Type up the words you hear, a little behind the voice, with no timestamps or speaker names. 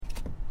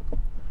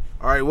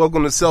All right,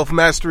 welcome to Self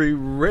Mastery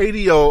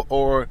Radio,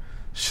 or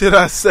should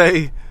I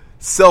say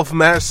Self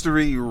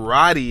Mastery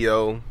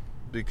Radio,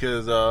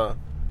 because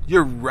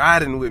you're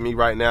riding with me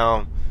right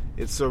now.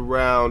 It's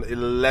around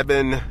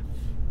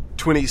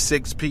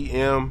 11:26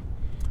 p.m.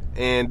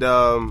 and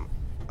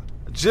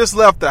just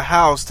left the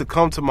house to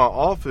come to my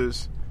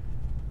office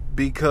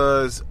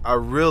because I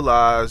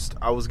realized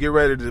I was getting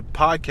ready to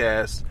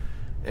podcast,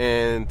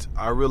 and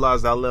I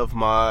realized I left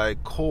my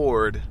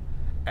cord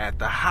at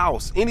the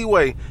house.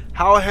 Anyway,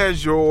 how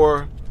has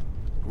your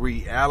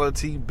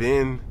reality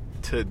been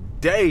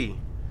today?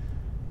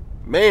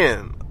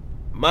 Man,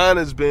 mine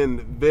has been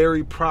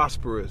very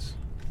prosperous.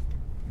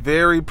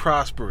 Very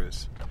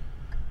prosperous.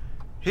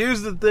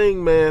 Here's the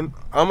thing, man.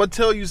 I'm going to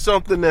tell you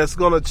something that's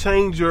going to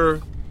change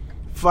your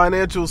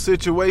financial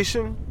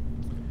situation,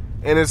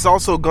 and it's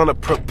also going to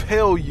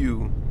propel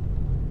you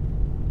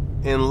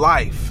in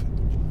life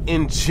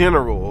in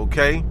general,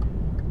 okay?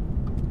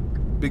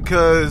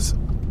 Because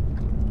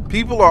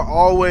people are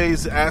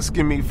always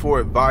asking me for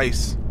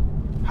advice,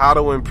 how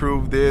to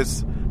improve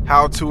this,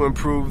 how to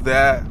improve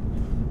that,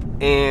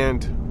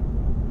 and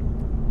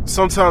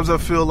sometimes I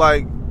feel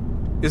like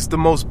it's the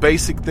most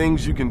basic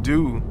things you can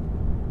do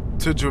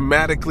to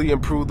dramatically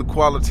improve the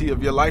quality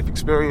of your life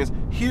experience.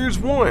 Here's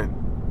one: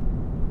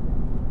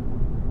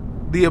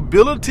 the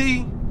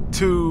ability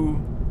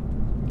to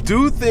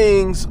do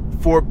things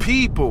for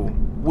people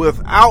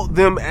without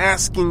them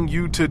asking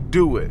you to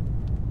do it.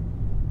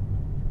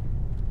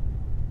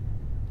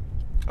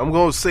 I'm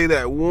going to say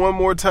that one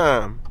more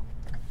time.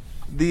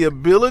 The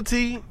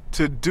ability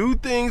to do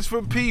things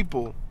for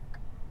people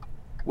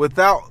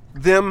without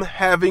them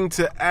having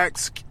to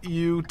ask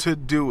you to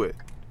do it.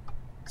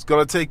 It's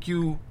going to take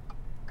you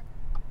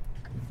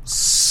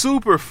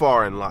super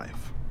far in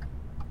life.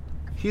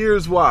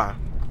 Here's why.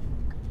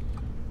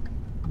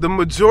 The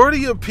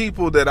majority of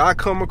people that I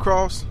come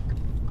across,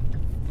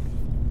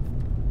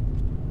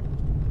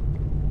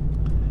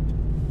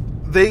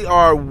 they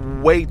are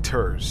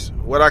waiters,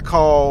 what I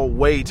call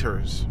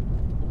waiters.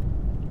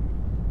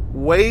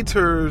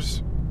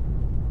 Waiters,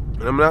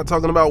 and I'm not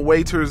talking about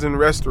waiters in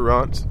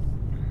restaurants,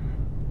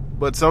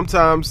 but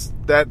sometimes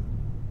that,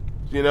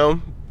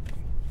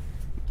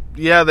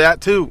 that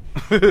too.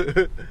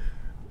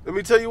 Let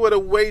me tell you what a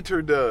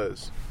waiter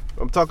does.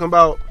 I'm talking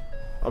about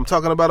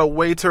a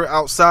waiter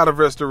outside of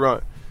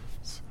restaurants.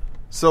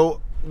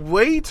 So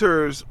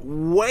waiters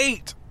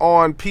wait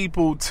on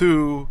people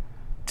to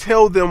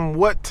tell them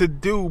what to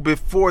do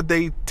before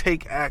they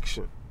take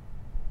action.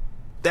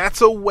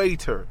 That's a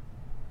waiter,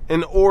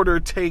 an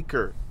order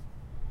taker.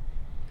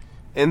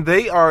 And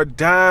they are a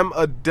dime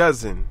a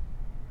dozen.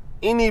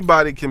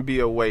 Anybody can be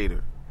a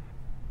waiter.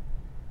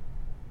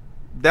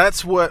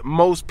 That's what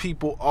most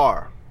people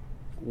are.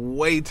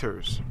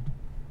 Waiters.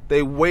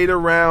 They wait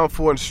around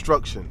for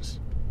instructions.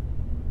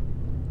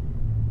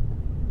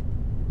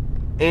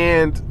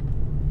 And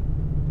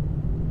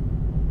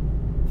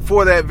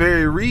for that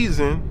very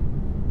reason,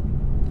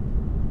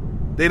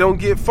 they don't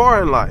get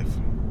far in life,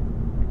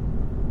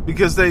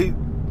 because they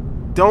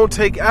don't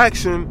take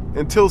action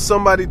until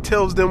somebody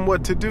tells them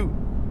what to do.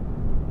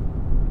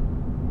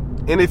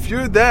 And if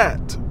you're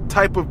that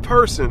type of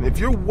person, if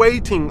you're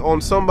waiting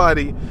on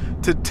somebody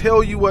to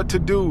tell you what to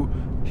do,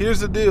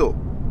 here's the deal.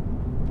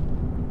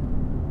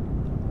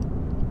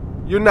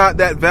 You're not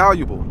that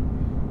valuable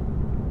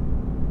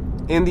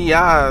in the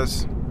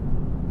eyes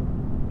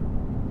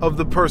of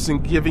the person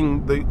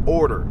giving the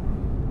order.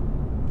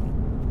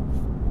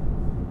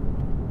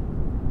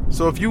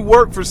 So if you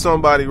work for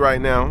somebody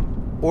right now,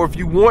 or if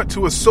you want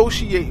to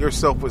associate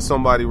yourself with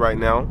somebody right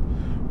now,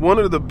 one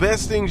of the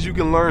best things you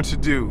can learn to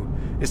do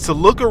is to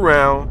look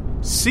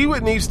around, see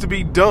what needs to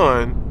be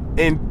done,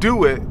 and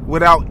do it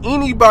without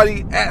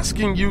anybody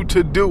asking you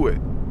to do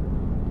it.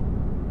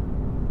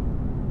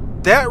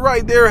 That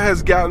right there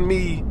has gotten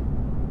me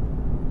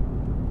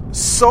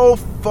so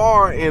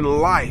far in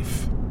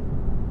life.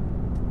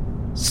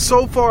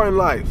 So far in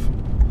life.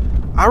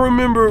 I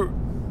remember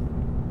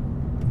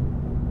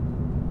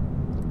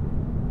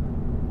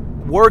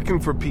working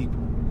for people.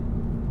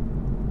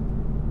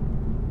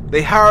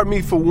 They hired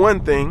me for one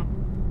thing.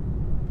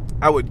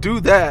 I would do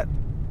that.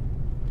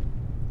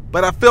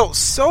 But I felt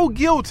so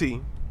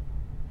guilty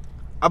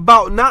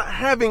about not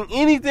having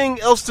anything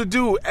else to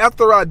do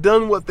after I'd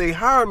done what they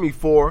hired me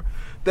for,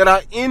 that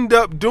I end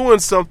up doing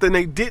something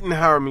they didn't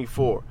hire me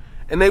for.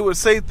 And they would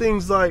say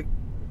things like,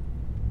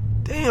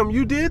 "Damn,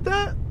 you did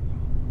that?"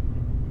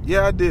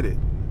 "Yeah, I did it."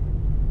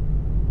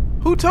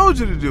 "Who told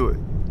you to do it?"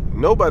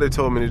 "Nobody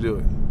told me to do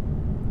it.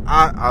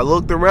 I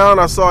looked around,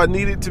 I saw it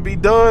needed to be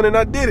done, and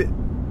I did it." I'm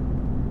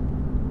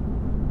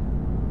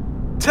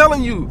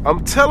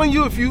telling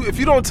you, if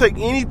you don't take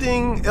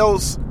anything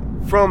else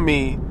from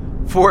me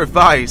for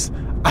advice,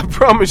 I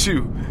promise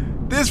you,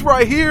 this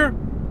right here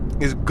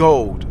is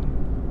gold.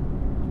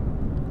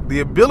 The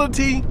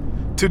ability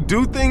to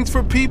do things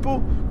for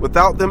people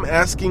without them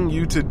asking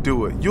you to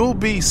do it. You'll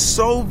be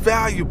so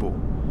valuable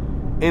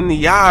in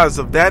the eyes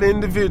of that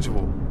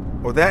individual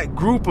or that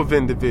group of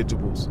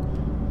individuals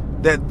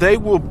that they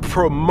will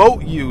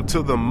promote you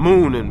to the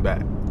moon and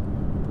back.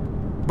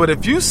 But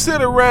if you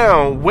sit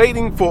around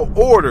waiting for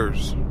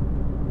orders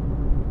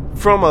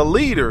from a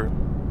leader,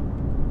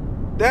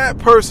 that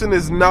person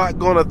is not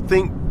going to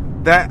think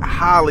that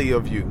highly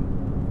of you,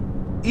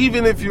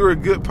 even if you're a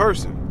good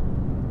person.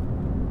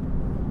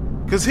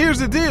 Because here's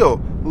the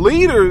deal.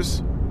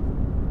 Leaders,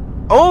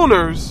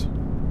 owners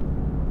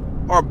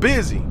are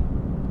busy.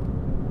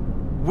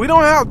 We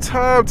don't have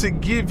time to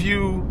give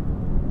you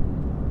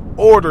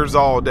orders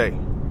all day.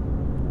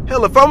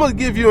 Hell, if I'm going to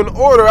give you an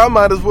order, I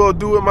might as well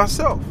do it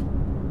myself.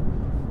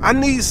 I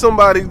need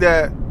somebody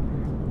that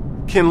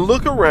can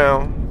look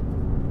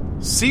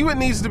around, see what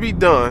needs to be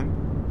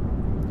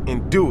done,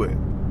 and do it.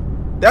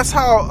 That's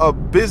how a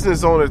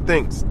business owner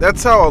thinks.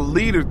 That's how a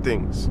leader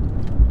thinks.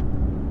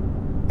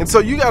 And so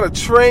you got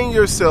to train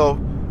yourself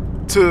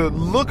to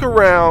look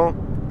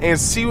around and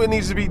see what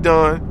needs to be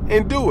done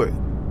and do it.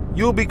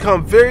 You'll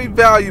become very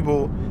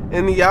valuable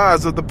in the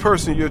eyes of the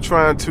person you're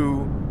trying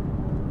to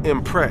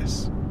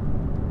impress.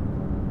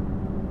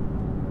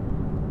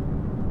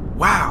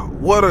 Wow,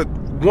 what a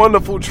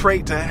wonderful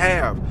trait to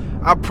have.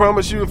 I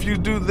promise you, if you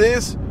do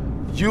this,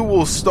 you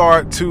will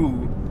start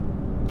to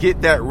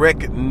get that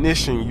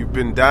recognition you've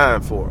been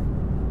dying for.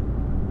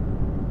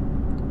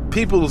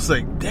 People will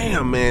say,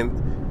 damn,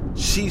 man,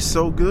 she's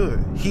so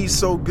good. He's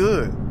so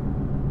good.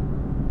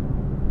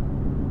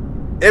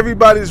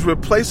 Everybody's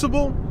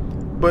replaceable,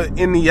 but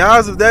in the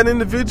eyes of that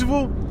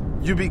individual,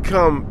 you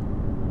become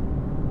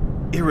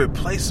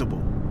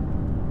irreplaceable.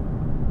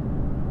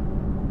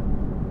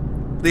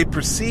 They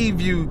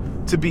perceive you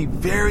to be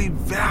very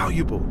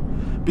valuable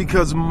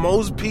because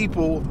most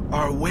people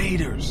are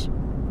waiters.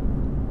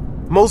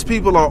 Most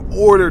people are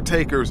order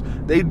takers.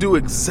 They do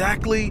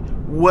exactly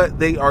what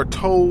they are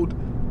told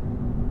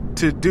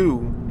to do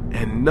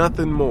and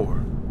nothing more.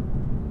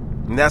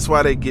 And that's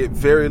why they get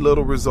very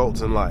little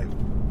results in life.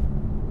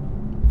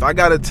 If I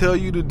got to tell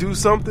you to do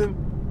something,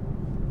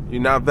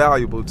 you're not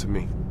valuable to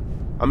me.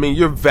 I mean,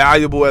 you're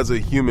valuable as a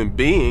human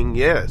being,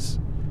 yes.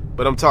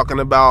 But I'm talking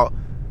about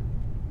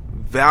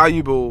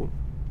valuable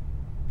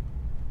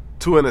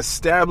to an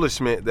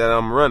establishment that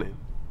I'm running,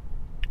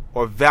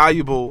 or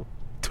valuable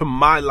to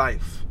my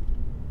life.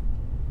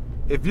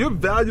 If you're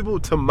valuable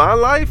to my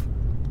life,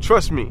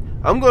 trust me,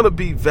 I'm going to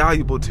be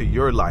valuable to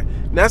your life.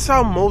 And that's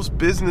how most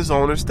business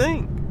owners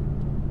think.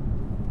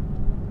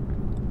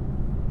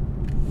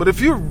 But if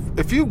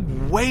you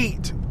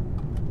wait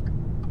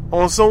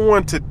on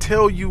someone to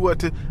tell you what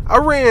to... I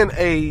ran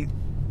a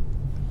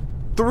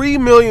 $3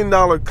 million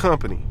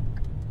company.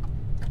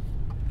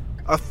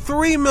 A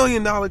 $3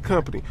 million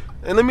company.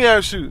 And let me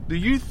ask you, do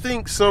you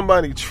think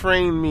somebody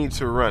trained me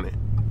to run it?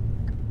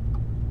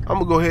 I'm going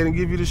to go ahead and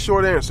give you the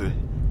short answer.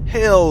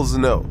 Hells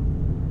no.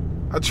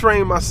 I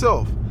trained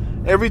myself.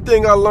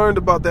 Everything I learned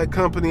about that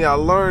company, I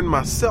learned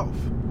myself.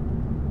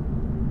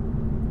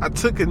 I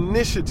took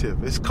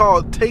initiative. It's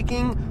called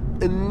taking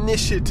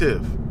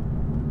initiative.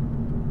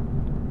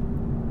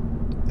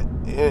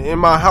 In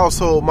my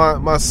household,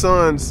 my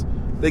sons,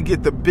 they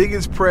get the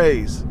biggest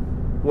praise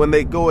when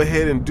they go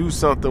ahead and do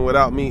something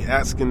without me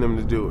asking them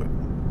to do it.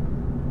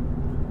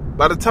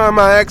 By the time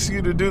I ask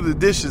you to do the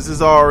dishes,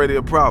 it's already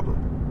a problem.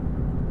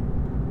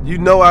 You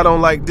know I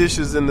don't like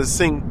dishes in the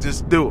sink,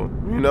 just do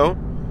them, you know?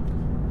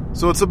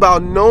 So it's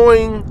about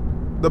knowing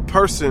the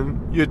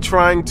person you're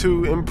trying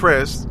to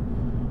impress.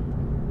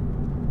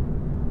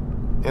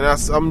 And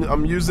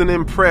I'm using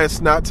impress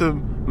not to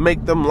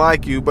make them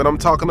like you, but I'm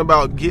talking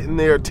about getting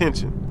their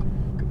attention.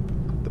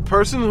 The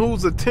person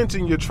whose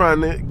attention you're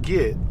trying to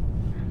get,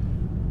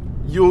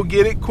 you'll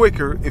get it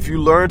quicker if you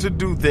learn to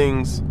do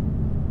things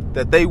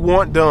that they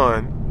want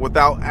done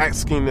without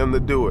asking them to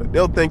do it.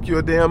 They'll think you're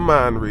a damn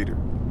mind reader.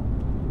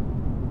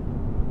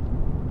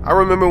 I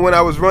remember when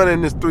I was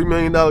running this $3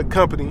 million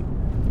company,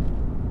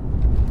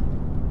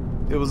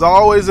 it was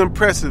always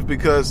impressive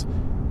because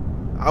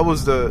I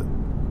was the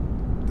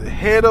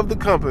head of the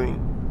company.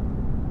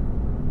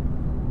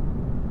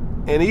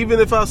 And even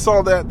if I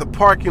saw that the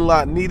parking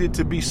lot needed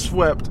to be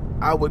swept,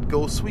 I would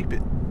go sweep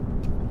it.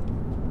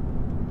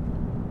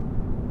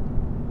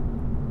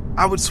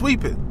 I would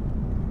sweep it.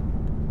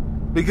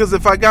 Because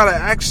if I gotta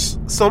ask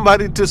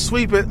somebody to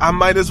sweep it, I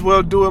might as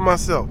well do it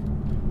myself.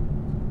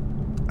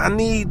 I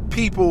need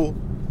people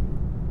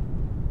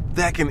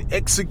that can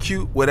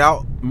execute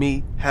without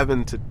me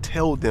having to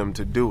tell them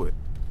to do it.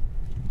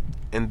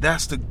 And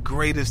that's the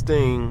greatest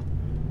thing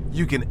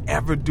you can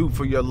ever do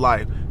for your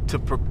life, to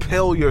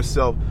propel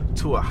yourself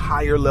to a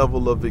higher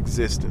level of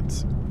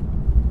existence.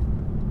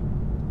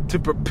 To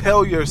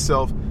propel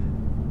yourself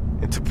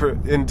and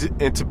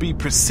to be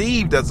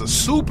perceived as a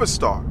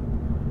superstar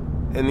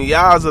in the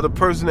eyes of the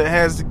person that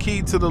has the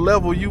key to the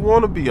level you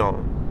want to be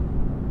on.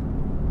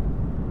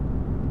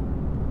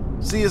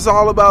 See, it's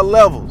all about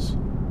levels.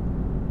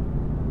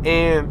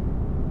 And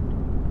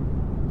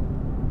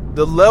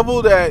the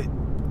level that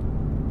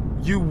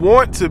you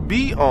want to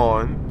be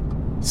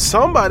on,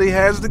 somebody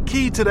has the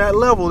key to that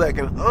level that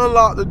can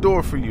unlock the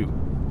door for you.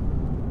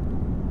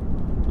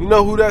 You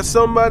know who that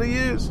somebody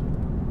is?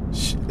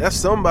 That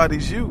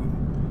somebody's you.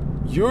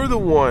 You're the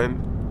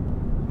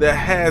one that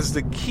has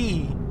the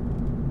key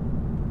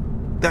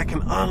that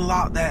can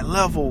unlock that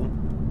level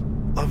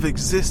of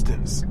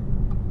existence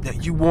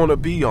that you want to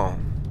be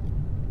on.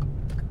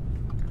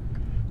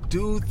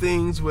 Do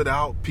things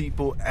without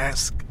people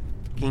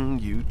asking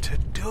you to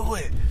do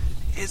it.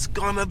 It's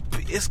gonna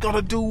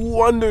do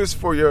wonders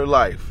for your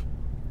life.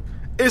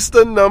 It's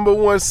the number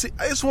one.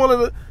 It's one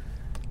of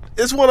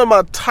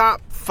my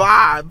top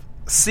 5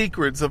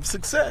 secrets of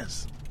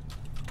success.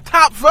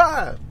 Top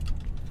 5.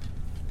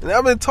 And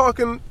I've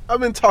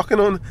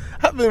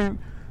been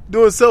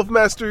doing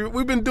self-mastery.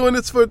 We've been doing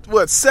this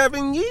for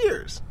 7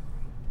 years.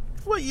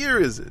 What year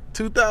is it?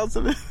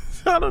 2000?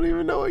 I don't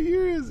even know what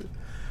year is it.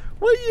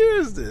 What year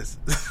is this?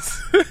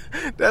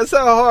 That's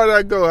how hard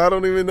I go. I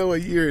don't even know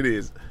what year it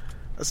is.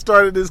 I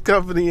started this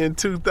company in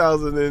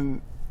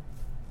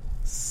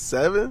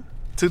 2007,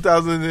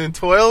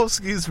 2012,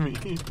 excuse me.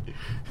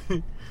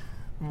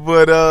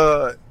 But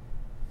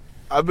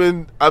I've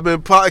been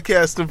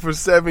podcasting for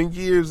 7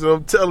 years, and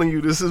I'm telling you,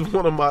 this is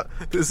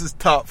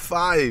top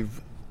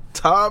 5.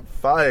 Top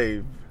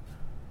 5.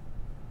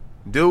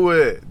 Do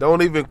it.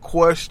 Don't even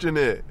question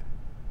it.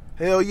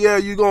 Hell yeah,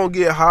 you're going to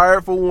get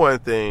hired for one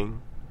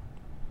thing.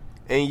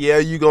 And yeah,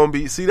 you're going to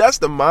be... See, that's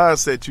the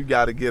mindset you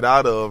got to get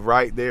out of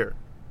right there.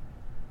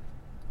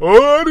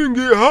 Oh, I didn't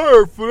get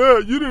hired for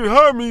that. You didn't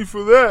hire me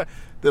for that.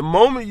 The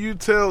moment you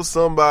tell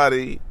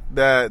somebody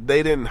that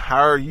they didn't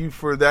hire you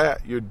for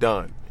that, you're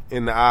done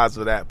in the eyes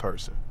of that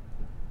person.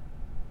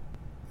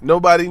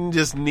 Nobody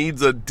just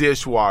needs a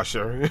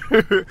dishwasher.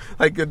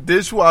 Like a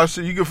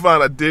dishwasher, you can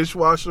find a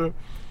dishwasher.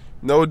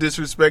 No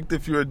disrespect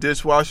if you're a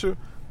dishwasher,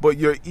 but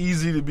you're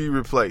easy to be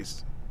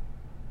replaced.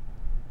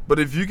 But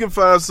if you can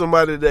find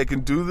somebody that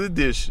can do the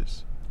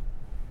dishes,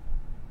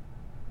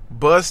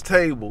 bus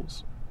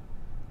tables,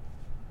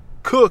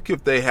 cook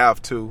if they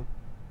have to,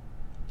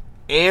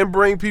 and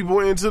bring people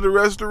into the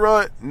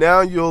restaurant,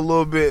 now you're a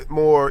little bit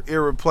more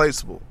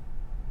irreplaceable.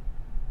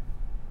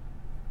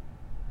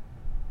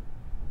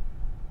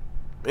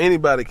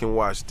 Anybody can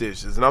wash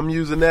dishes, and I'm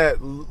using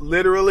that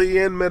literally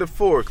and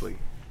metaphorically.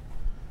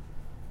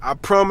 I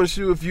promise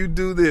you, if you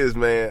do this,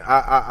 man,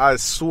 I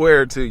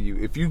swear to you,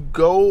 if you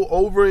go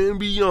over and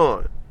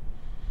beyond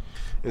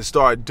and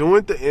start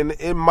doing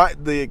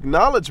the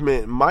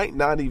acknowledgement might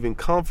not even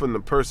come from the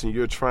person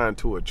you're trying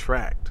to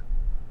attract.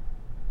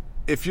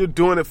 If you're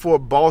doing it for a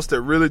boss that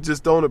really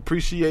just don't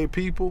appreciate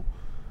people,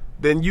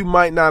 then you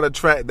might not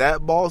attract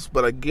that boss,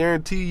 but I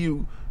guarantee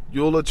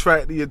you'll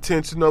attract the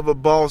attention of a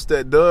boss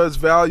that does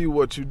value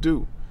what you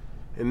do,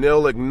 and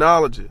they'll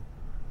acknowledge it.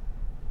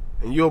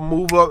 And you'll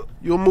move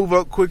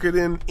up quicker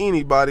than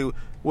anybody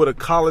with a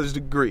college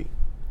degree.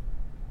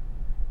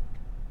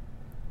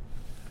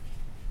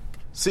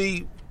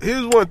 See,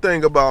 here's one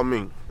thing about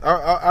me.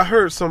 I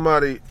heard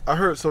somebody,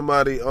 very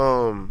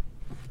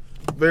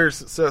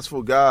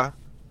successful guy.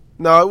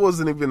 No, it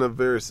wasn't even a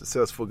very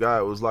successful guy.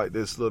 It was like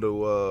this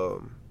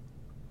little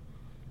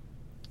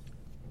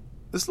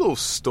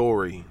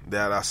story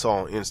that I saw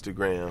on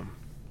Instagram.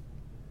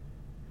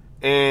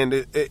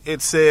 And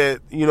it said,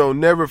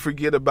 never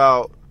forget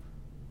about,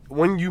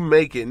 when you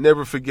make it,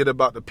 never forget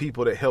about the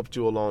people that helped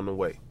you along the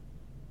way.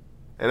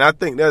 And I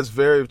think that's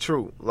very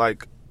true.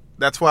 Like,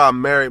 that's why I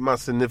married my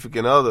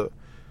significant other,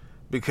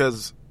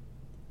 because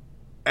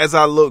as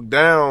I look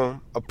down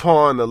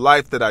upon the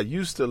life that I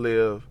used to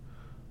live,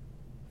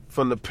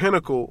 from the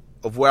pinnacle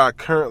of where I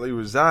currently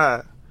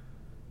reside,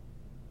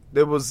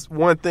 there was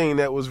one thing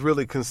that was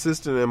really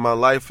consistent in my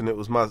life, and it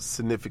was my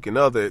significant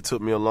other. It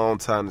took me a long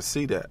time to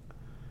see that.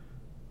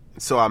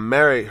 So I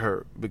married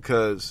her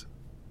because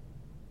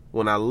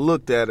when I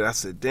looked at it, I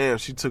said, damn,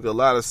 she took a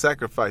lot of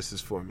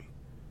sacrifices for me.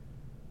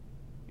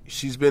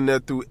 She's been there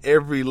through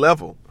every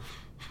level.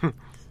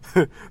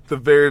 The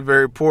very,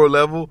 very poor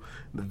level,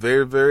 the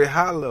very, very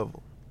high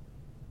level.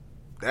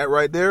 That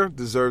right there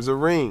deserves a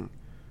ring.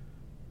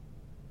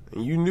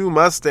 And you knew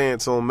my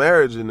stance on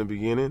marriage in the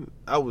beginning.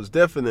 I was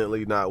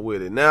definitely not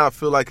with it. Now I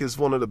feel like it's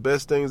one of the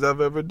best things I've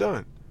ever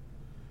done.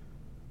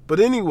 But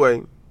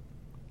anyway,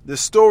 the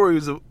story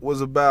was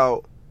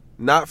about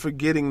not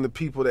forgetting the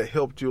people that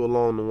helped you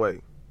along the way.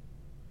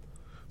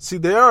 See,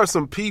 there are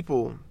some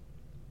people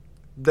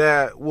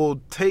that will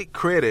take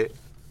credit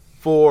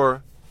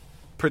for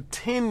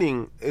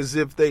pretending as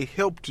if they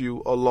helped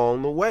you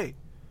along the way.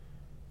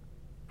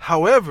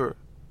 However,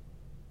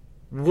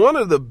 one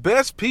of the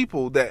best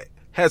people that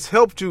has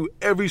helped you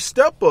every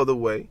step of the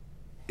way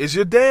is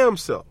your damn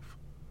self.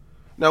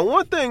 Now,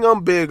 one thing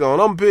I'm big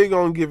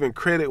on giving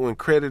credit when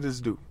credit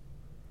is due.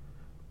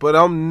 But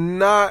I'm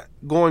not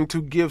going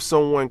to give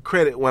someone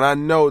credit when I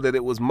know that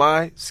it was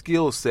my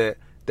skill set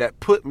that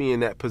put me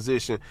in that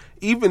position.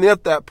 Even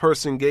if that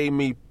person gave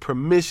me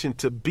permission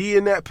to be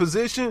in that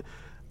position,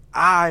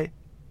 I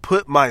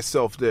put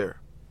myself there.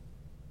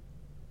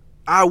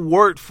 I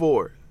worked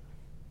for it.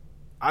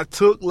 I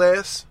took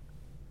less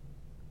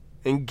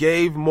and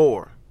gave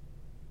more.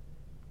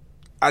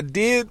 I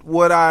did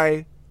what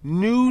I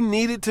knew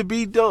needed to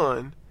be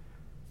done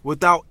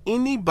without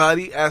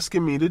anybody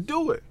asking me to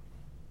do it.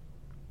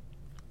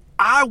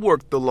 I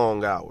worked the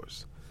long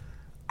hours.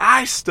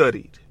 I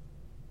studied.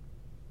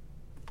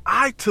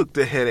 I took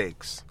the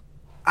headaches.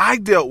 I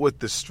dealt with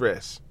the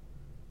stress.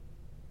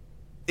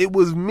 It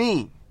was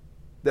me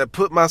that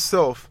put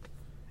myself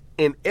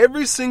in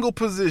every single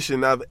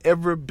position I've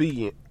ever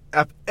been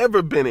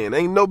in.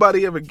 Ain't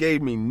nobody ever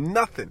gave me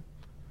nothing.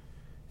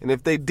 And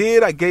if they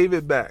did, I gave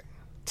it back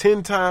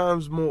 10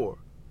 times more.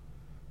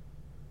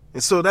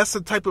 And so that's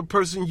the type of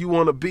person you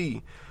want to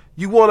be.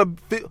 You want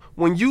to feel,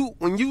 when you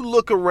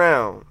look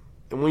around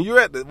and when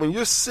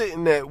you're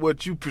sitting at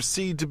what you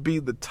perceive to be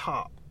the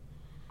top,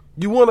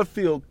 you want to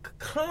feel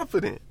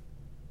confident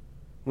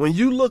when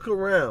you look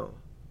around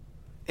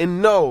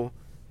and know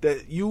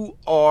that you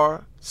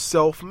are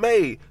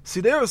self-made. See,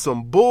 there is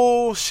some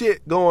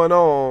bullshit going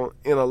on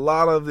in a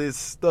lot of this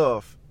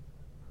stuff,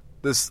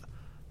 this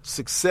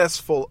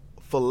successful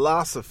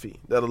philosophy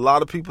that a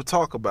lot of people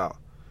talk about.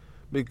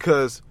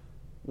 Because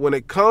when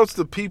it comes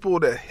to people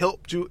that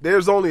helped you,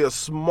 there's only a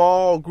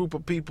small group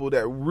of people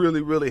that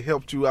really, really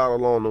helped you out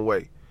along the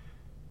way.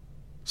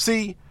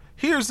 See,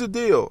 here's the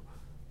deal.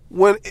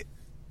 When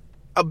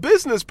a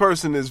business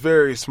person is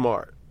very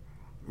smart,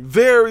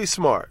 very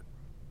smart.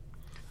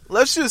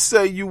 Let's just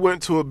say you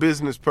went to a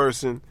business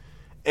person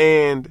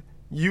and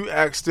you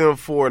asked them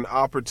for an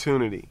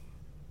opportunity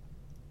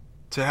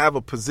to have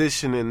a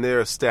position in their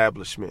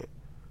establishment.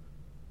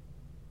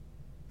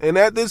 And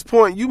at this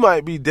point, you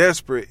might be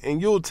desperate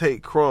and you'll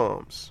take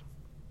crumbs.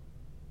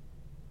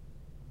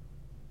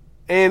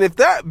 And if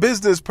that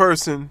business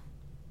person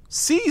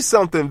sees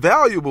something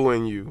valuable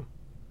in you,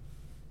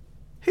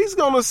 he's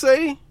going to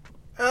say,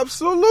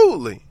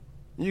 absolutely.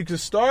 You can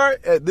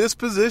start at this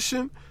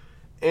position,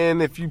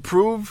 and if you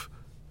prove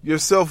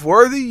yourself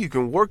worthy, you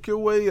can work your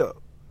way up.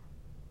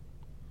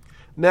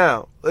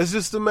 Now, let's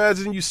just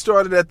imagine you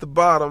started at the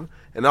bottom,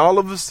 and all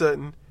of a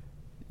sudden,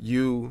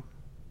 you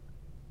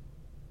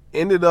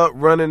ended up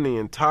running the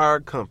entire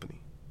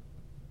company.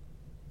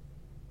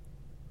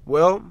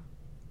 Well,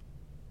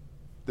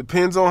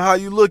 depends on how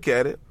you look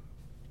at it.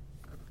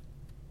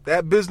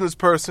 That business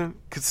person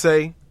could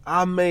say,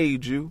 I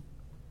made you.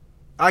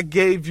 I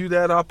gave you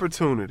that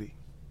opportunity.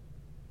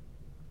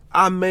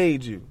 I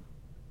made you.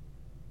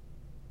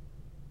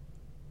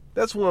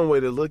 That's one way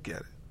to look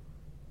at it.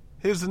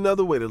 Here's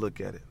another way to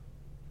look at it.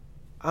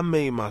 I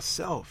made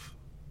myself.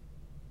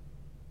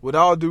 With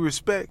all due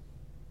respect,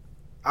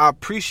 I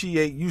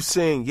appreciate you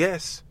saying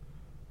yes,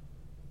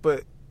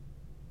 but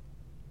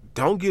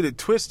don't get it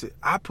twisted.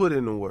 I put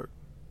in the work.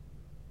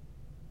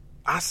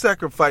 I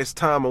sacrificed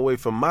time away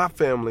from my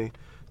family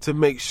to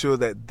make sure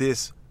that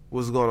this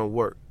was going to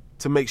work,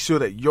 to make sure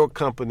that your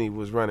company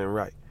was running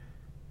right,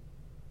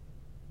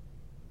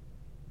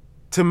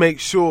 to make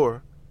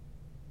sure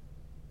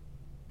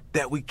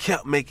that we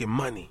kept making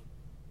money.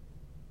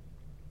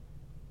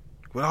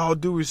 With all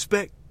due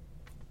respect,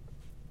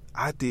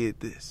 I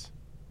did this.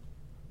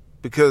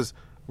 Because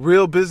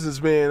real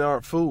businessmen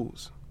aren't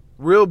fools.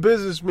 Real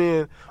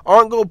businessmen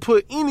aren't going to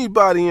put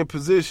anybody in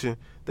position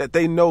that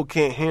they know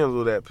can't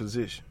handle that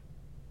position.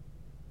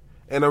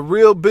 And a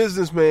real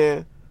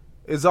businessman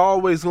is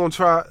always going to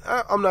try,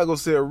 I'm not going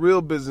to say a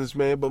real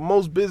businessman, but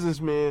most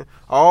businessmen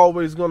are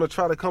always going to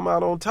try to come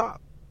out on top.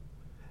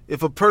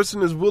 If a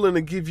person is willing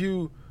to give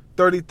you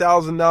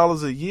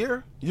 $30,000 a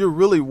year, you're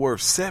really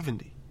worth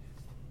 70.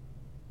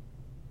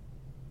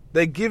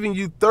 They're giving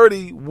you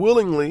 30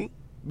 willingly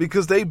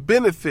because they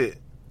benefit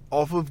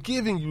off of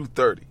giving you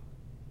 30.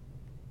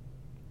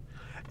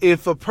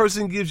 If a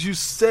person gives you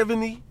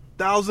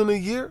 $70,000 a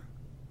year,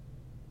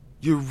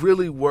 you're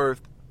really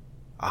worth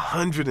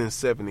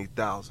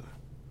 $170,000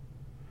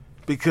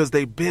 because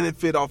they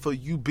benefit off of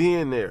you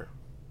being there.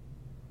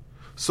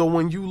 So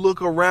when you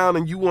look around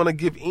and you want to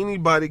give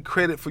anybody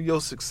credit for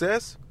your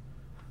success,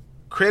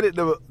 credit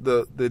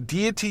the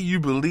deity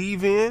you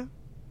believe in,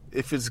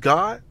 if it's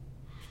God,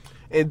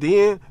 and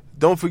then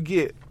don't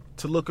forget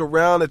to look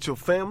around at your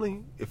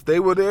family. If they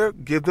were there,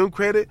 give them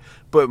credit.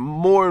 But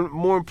more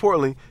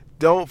importantly,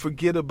 don't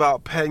forget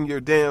about patting your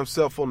damn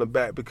self on the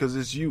back because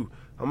it's you.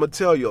 I'm going to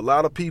tell you, a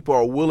lot of people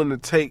are willing to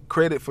take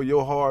credit for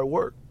your hard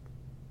work.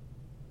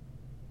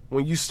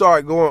 When you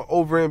start going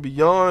over and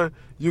beyond,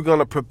 you're going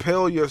to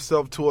propel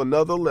yourself to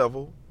another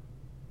level.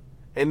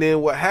 And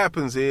then what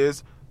happens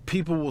is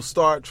people will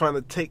start trying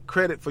to take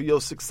credit for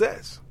your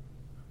success.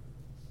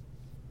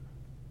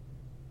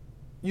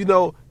 You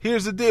know,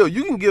 here's the deal.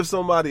 You can give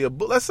somebody a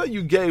book. Let's say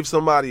you gave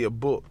somebody a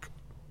book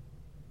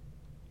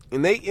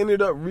and they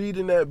ended up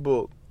reading that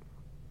book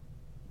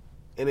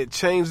and it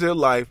changed their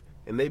life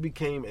and they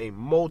became a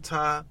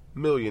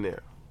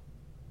multi-millionaire.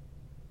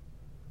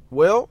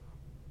 Well,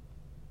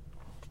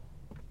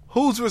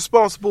 who's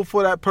responsible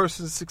for that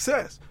person's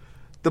success?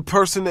 The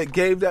person that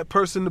gave that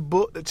person the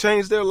book that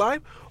changed their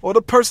life or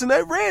the person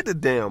that read the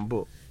damn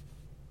book?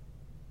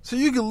 So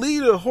you can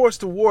lead a horse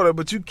to water,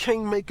 but you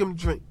can't make him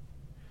drink.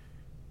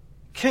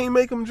 Can't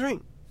make them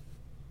drink.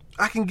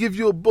 I can give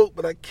you a book,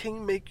 but I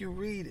can't make you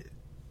read it.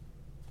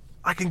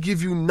 I can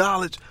give you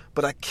knowledge,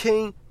 but I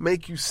can't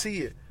make you see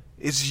it.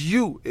 It's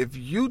you. If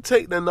you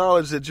take the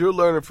knowledge that you're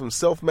learning from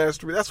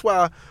self-mastery, that's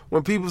why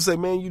when people say,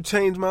 man, you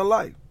changed my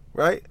life,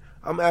 right?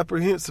 I'm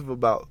apprehensive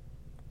about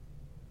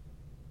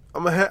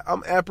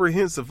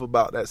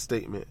that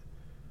statement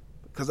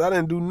because I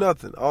didn't do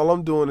nothing. All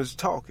I'm doing is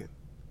talking.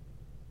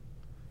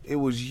 It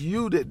was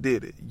you that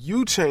did it.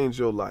 You changed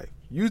your life.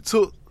 You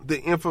took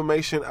the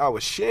information I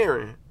was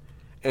sharing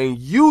and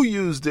you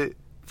used it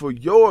for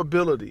your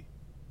ability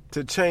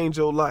to change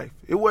your life.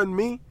 It wasn't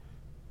me.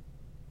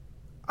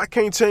 I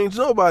can't change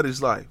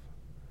nobody's life.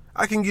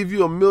 I can give you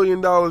 $1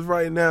 million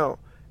right now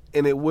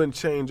and it wouldn't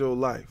change your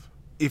life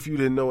if you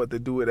didn't know what to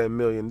do with that $1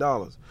 million.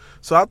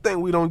 So I think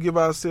we don't give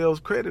ourselves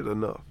credit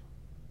enough.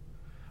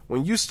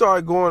 When you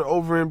start going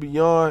over and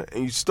beyond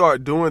and you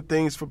start doing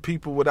things for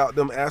people without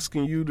them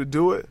asking you to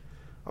do it,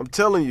 I'm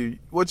telling you,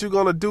 what you're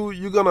gonna do,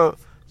 you're gonna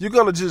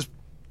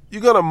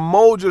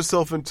mold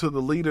yourself into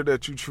the leader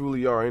that you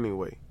truly are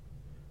anyway.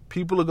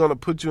 People are going to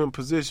put you in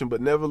position,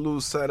 but never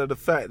lose sight of the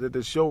fact that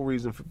it's your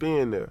reason for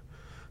being there.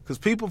 Because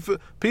people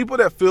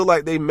that feel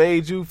like they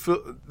made you,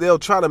 they'll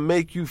try to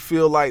make you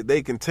feel like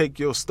they can take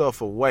your stuff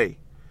away.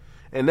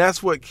 And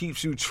that's what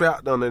keeps you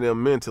trapped under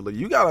them mentally.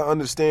 You got to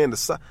understand,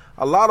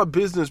 a lot of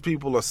business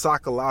people are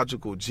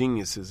psychological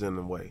geniuses in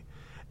a way.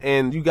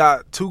 And you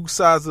got two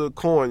sides of the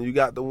coin. You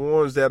got the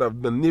ones that are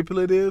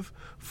manipulative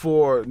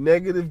for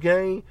negative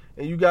gain,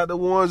 and you got the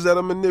ones that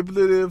are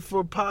manipulative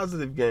for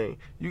positive gain.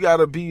 You got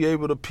to be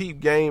able to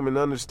peep game and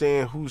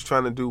understand who's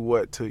trying to do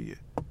what to you.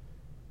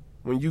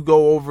 When you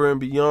go over and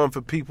beyond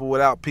for people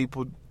without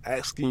people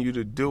asking you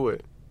to do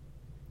it,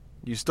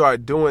 you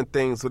start doing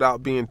things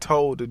without being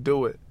told to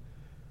do it,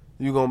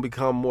 you're going to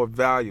become more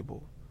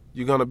valuable.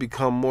 You're going to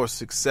become more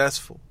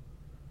successful.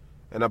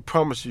 And I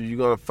promise you, you're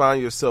going to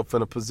find yourself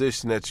in a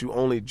position that you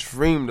only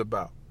dreamed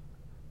about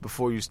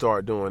before you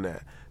start doing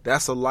that.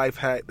 That's a life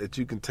hack that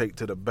you can take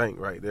to the bank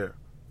right there.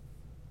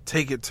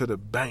 Take it to the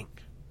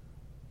bank.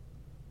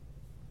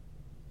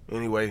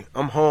 Anyway,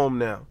 I'm home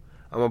now.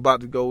 I'm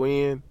about to go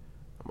in.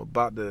 I'm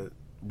about to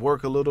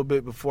work a little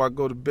bit before I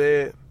go to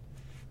bed.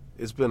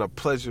 It's been a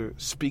pleasure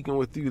speaking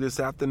with you this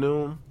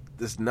afternoon,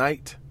 this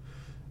night.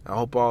 I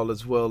hope all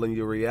is well in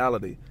your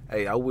reality.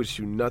 Hey, I wish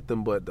you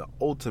nothing but the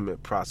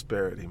ultimate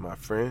prosperity, my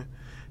friend.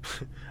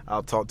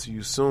 I'll talk to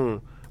you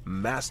soon.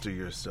 Master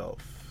yourself.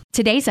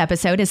 Today's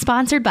episode is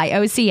sponsored by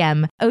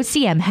OCM.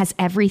 OCM has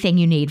everything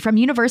you need, from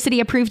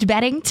university-approved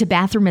bedding to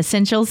bathroom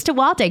essentials to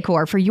wall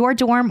decor for your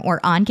dorm or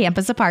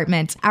on-campus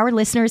apartment. Our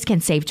listeners can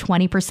save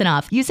 20%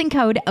 off using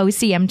code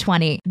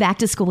OCM20. Back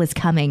to school is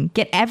coming.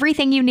 Get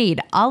everything you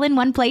need all in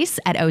one place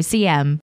at OCM.